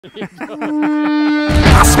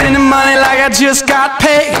I'm spending money like I just got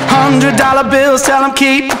paid. $100 bills, tell them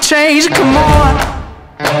keep the change. Come on.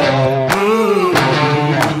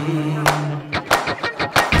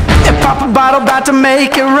 And pop a bottle, about to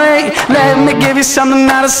make it rain. Let me give you something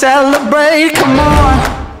now to celebrate. Come on.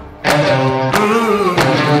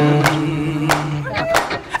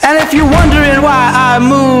 And if you're wondering why I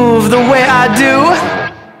move the way I do,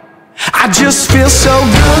 I just feel so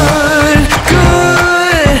good,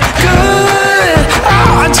 good, good.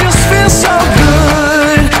 Oh, I just feel so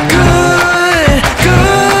good, good,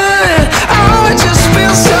 good. Oh, I just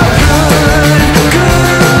feel so good,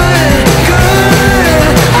 good,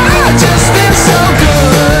 good. Oh, I just feel so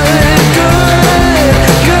good, good,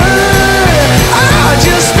 good. Oh, I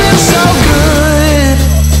just feel so good.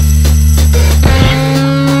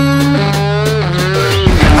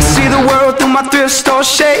 I see the world through my thrift store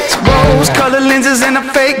shades, rose-colored lenses and a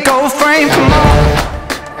fake gold frame. Come on.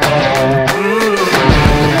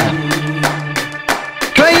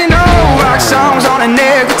 Playing old rock songs on an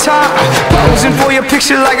air guitar, posing for your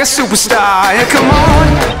picture like a superstar. Yeah, come on.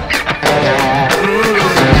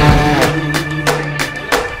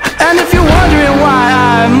 And if you're wondering why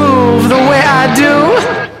I move the way I do,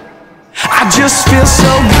 I just feel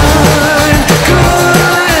so good,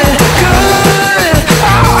 good, good.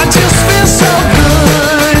 Oh, I just feel so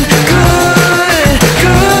good, good,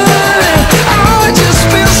 good. Oh, I just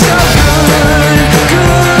feel so good,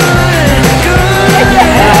 good, good.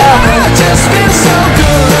 Oh, I just feel so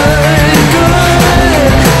good, good,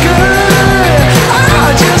 good. Oh,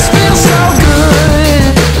 I just feel so good.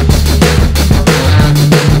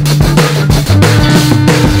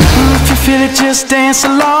 If you feel it, just dance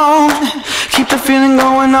along. Keep the feeling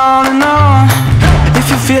going on and on. If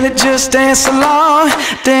you feel it, just dance along,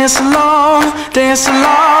 dance along, dance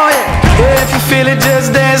along. Yeah. If you feel it,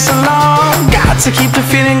 just dance along. Got to keep the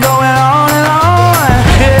feeling going on and on.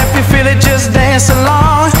 Yeah. If you feel it, just dance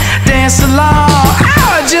along, dance along.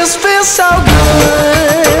 Oh, I just feel so good.